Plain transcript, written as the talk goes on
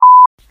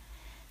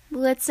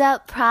What's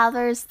up,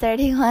 Proverbs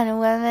 31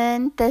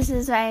 women? This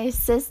is my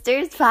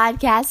sister's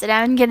podcast, and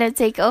I'm going to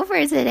take over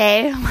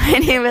today. My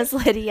name is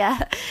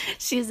Lydia.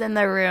 She's in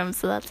the room,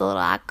 so that's a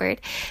little awkward.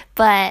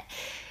 But,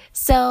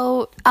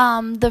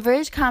 the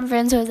Verge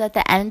conference was at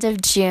the end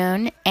of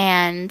June,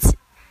 and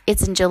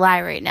it's in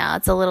July right now.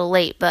 It's a little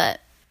late, but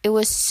it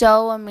was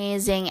so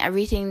amazing,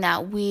 everything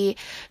that we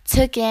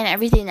took in,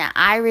 everything that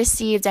I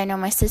received. I know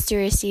my sister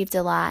received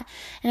a lot,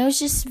 and it was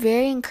just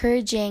very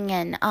encouraging.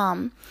 And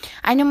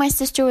I know my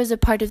sister was a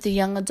part of the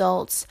young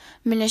adults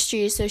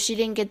ministry, so she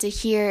didn't get to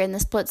hear in the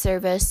split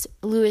service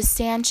Luis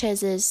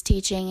Sanchez's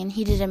teaching, and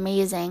he did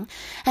amazing.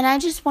 And I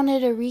just wanted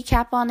to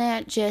recap on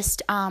it,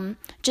 just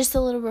a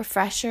little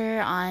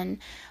refresher on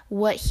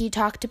what he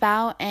talked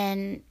about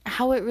and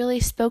how it really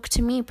spoke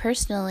to me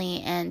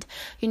personally, and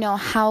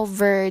how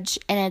Verge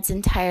in its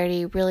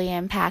entirety really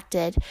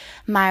impacted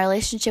my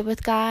relationship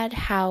with God,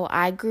 how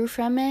I grew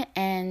from it,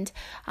 and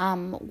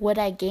what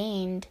I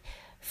gained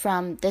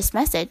from this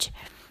message.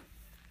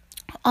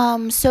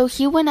 So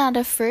he went out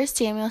of 1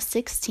 Samuel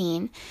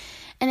 16,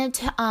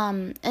 and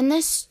in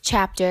this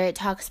chapter it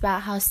talks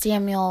about how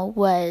Samuel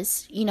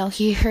was,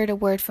 he heard a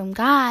word from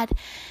God,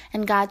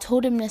 and God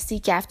told him to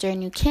seek after a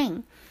new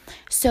king.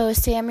 So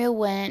Samuel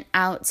went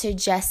out to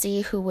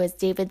Jesse, who was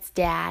David's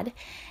dad,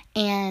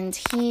 and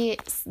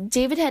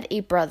David had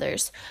 8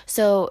 brothers,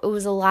 so it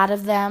was a lot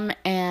of them,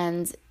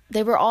 and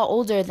they were all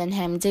older than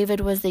him. David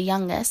was the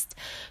youngest.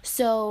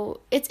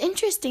 So it's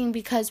interesting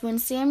because when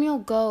Samuel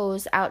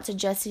goes out to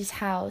Jesse's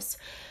house,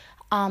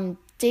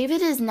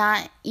 David is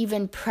not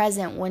even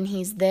present when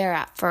he's there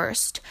at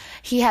first.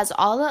 He has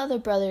all the other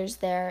brothers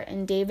there,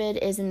 and David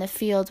is in the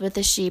field with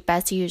the sheep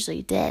as he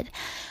usually did.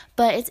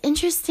 But it's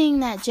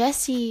interesting that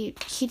Jesse,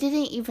 he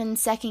didn't even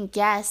second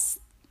guess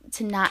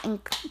to not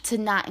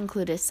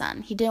include his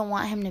son. He didn't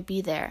want him to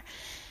be there.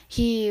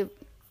 He,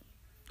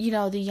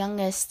 the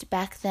youngest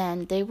back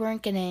then, they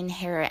weren't going to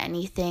inherit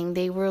anything.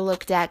 They were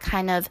looked at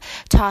kind of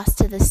tossed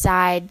to the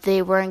side.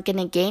 They weren't going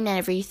to gain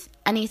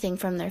anything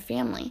from their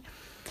family.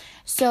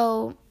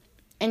 So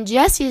in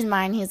Jesse's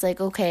mind, he's like,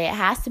 okay, it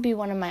has to be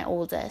one of my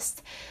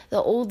oldest. The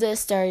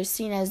oldest are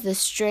seen as the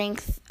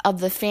strength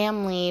of the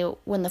family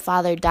when the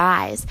father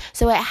dies.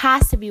 So it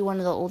has to be one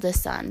of the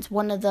oldest sons,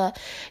 one of the,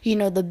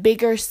 the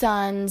bigger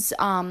sons.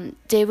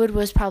 David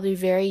was probably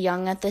very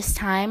young at this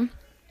time.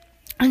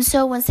 And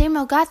so when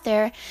Samuel got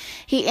there,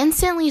 he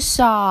instantly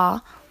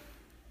saw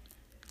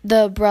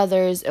the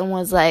brothers and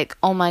was like,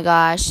 oh my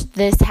gosh,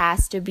 this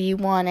has to be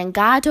one. And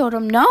God told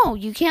him, no,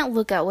 you can't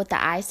look at what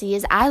the eye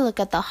sees. I look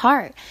at the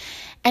heart.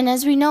 And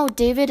as we know,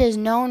 David is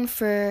known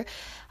for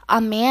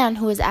a man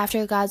who is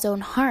after God's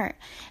own heart.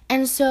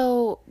 And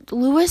so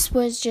Lewis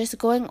was just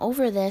going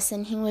over this,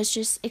 and he was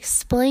just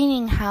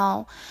explaining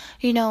how,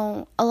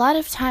 a lot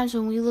of times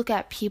when we look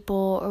at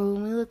people or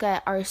when we look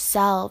at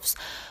ourselves,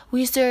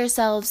 we see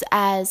ourselves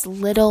as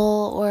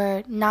little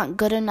or not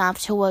good enough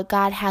to what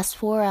God has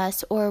for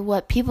us or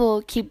what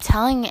people keep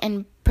telling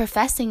and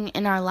professing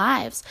in our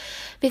lives.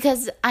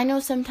 Because I know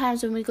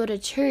sometimes when we go to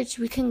church,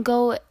 we can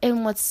go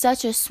in with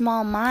such a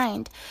small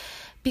mind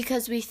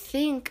because we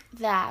think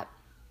that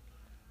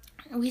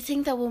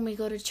when we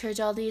go to church,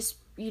 all these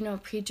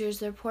preachers,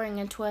 they're pouring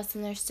into us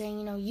and they're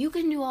saying, you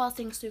can do all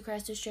things through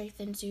Christ who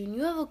strengthens you, and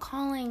you have a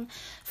calling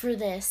for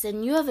this,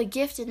 and you have a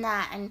gift in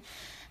that.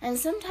 And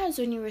sometimes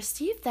when you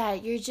receive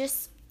that, you're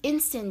just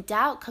instant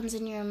doubt comes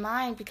in your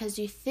mind because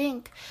you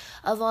think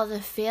of all the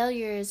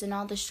failures and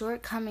all the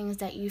shortcomings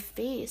that you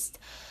faced.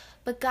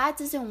 But God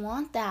doesn't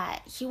want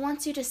that. He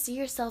wants you to see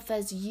yourself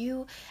as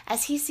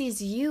he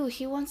sees you.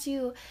 He wants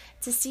you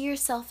to see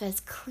yourself as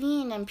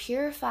clean and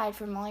purified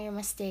from all your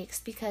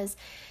mistakes, because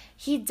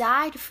he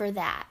died for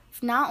that.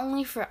 Not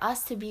only for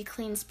us to be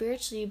clean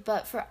spiritually,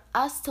 but for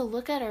us to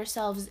look at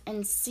ourselves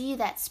and see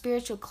that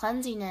spiritual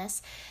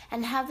cleansiness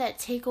and have that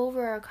take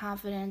over our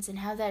confidence and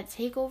have that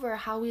take over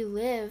how we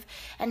live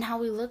and how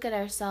we look at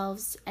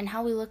ourselves and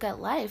how we look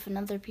at life and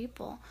other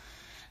people.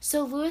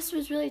 So Lewis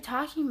was really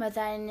talking about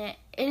that,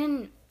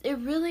 and it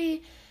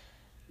really,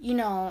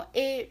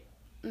 it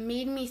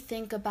made me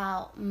think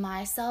about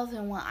myself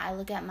and when I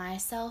look at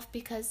myself,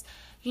 because,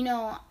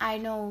 I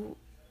know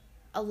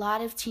a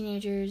lot of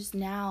teenagers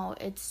now,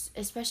 it's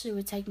especially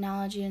with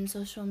technology and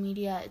social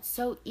media, it's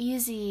so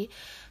easy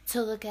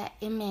to look at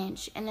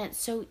image, and it's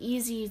so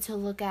easy to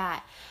look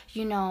at,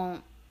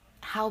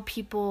 how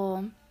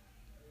people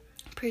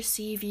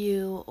perceive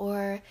you,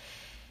 or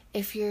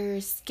if you're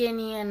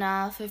skinny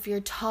enough, if you're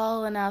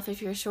tall enough,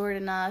 if you're short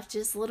enough,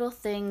 just little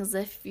things,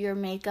 if your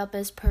makeup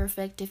is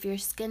perfect, if your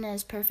skin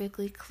is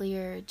perfectly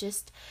clear,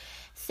 just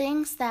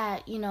things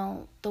that,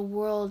 the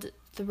world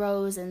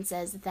throws and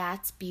says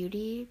that's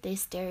beauty. They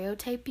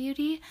stereotype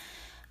beauty.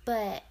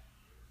 But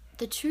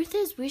the truth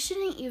is, we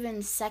shouldn't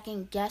even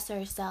second guess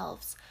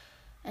ourselves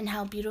and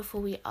how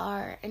beautiful we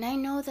are. And I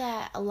know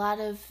that a lot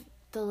of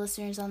the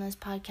listeners on this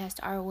podcast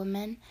are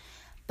women,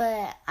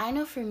 but I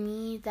know for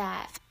me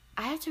that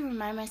I have to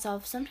remind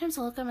myself, sometimes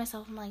I look at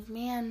myself, I'm like,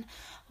 man,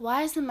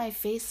 why isn't my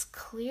face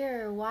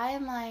clear? Why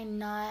am I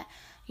not,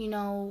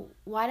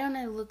 why don't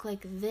I look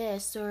like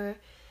this? Or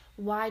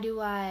why do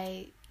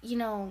I,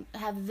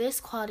 have this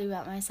quality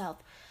about myself?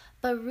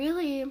 But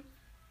really,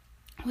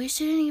 we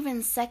shouldn't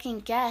even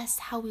second guess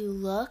how we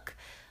look.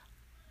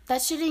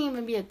 That shouldn't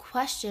even be a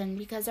question,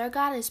 because our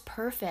God is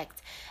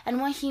perfect. And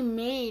what He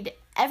made,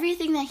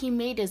 everything that He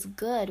made is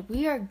good.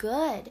 We are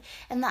good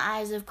in the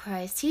eyes of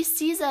Christ. He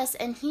sees us,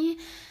 and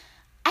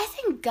I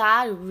think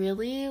God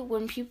really,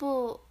 when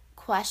people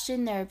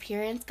question their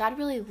appearance, God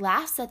really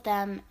laughs at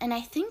them, and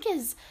I think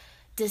is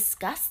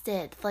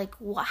disgusted. Like,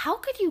 how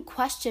could you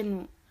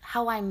question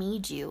how I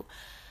made you?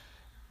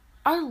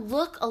 Our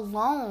look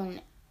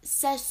alone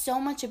says so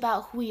much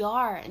about who we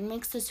are and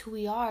makes us who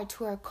we are,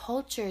 to our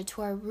culture,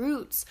 to our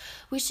roots.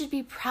 We should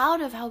be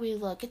proud of how we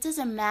look. It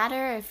doesn't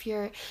matter if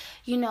you're,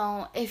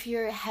 if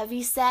you're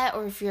heavy set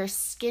or if you're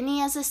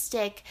skinny as a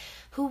stick.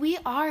 Who we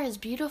are is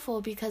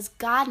beautiful because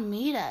God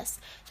made us.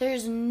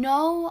 There's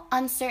no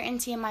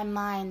uncertainty in my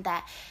mind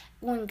that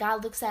when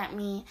God looks at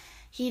me,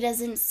 He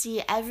doesn't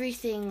see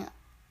everything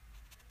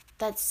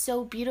that's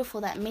so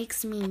beautiful that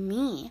makes me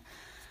me.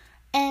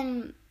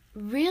 And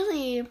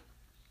really,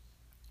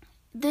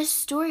 this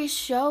story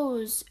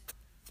shows,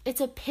 it's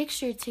a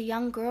picture to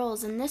young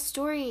girls. And this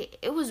story,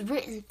 it was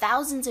written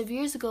thousands of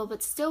years ago,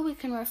 but still we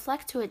can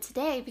reflect to it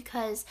today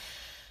because,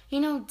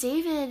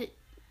 David,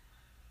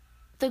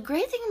 the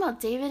great thing about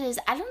David is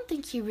I don't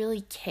think he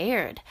really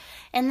cared.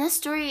 In this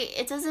story,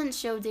 it doesn't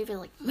show David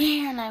like,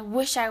 man, I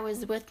wish I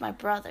was with my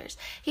brothers.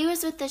 He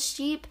was with the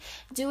sheep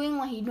doing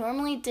what he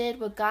normally did,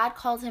 what God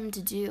called him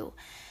to do.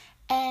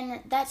 And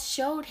that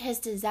showed his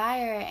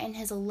desire and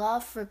his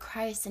love for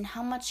Christ and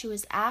how much he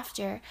was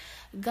after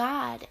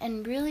God.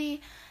 And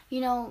really,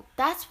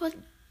 that's what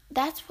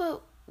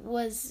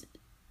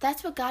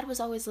God was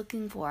always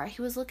looking for.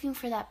 He was looking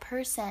for that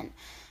person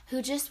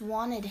who just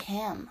wanted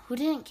Him, who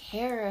didn't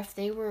care if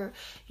they were,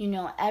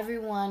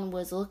 everyone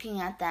was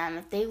looking at them,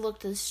 if they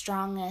looked the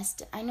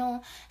strongest. I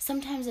know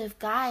sometimes if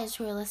guys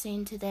who are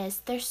listening to this,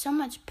 there's so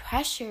much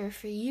pressure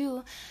for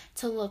you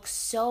to look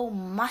so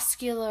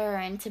muscular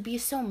and to be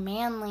so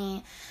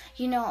manly.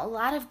 A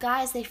lot of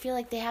guys, they feel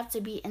like they have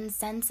to be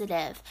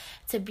insensitive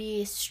to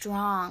be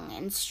strong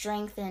and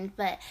strengthened.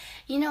 But,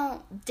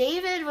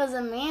 David was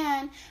a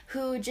man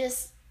who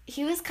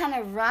he was kind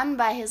of run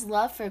by his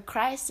love for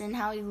Christ and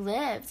how he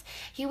lived.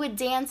 He would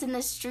dance in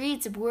the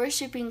streets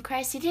worshiping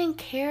Christ. He didn't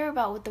care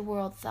about what the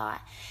world thought.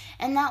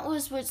 And that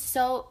was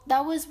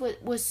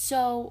what was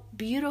so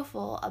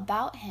beautiful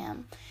about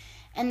him.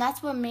 And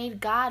that's what made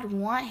God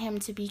want him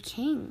to be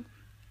king.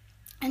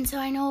 And so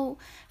I know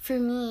for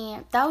me,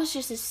 that was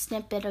just a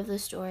snippet of the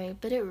story,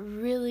 but it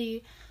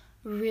really,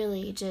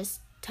 really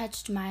just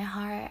touched my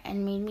heart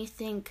and made me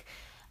think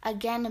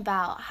again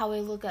about how I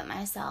look at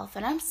myself.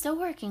 And I'm still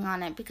working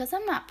on it because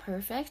I'm not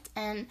perfect,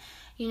 and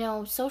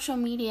social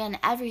media and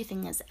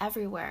everything is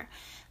everywhere.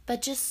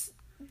 But just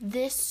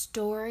this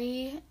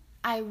story,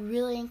 I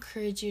really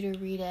encourage you to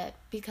read it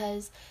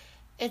because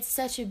it's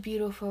such a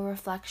beautiful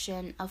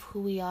reflection of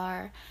who we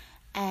are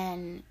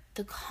and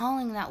the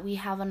calling that we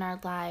have in our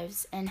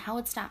lives, and how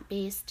it's not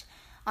based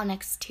on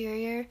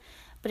exterior,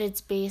 but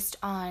it's based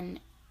on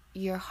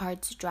your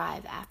heart's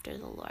drive after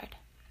the Lord.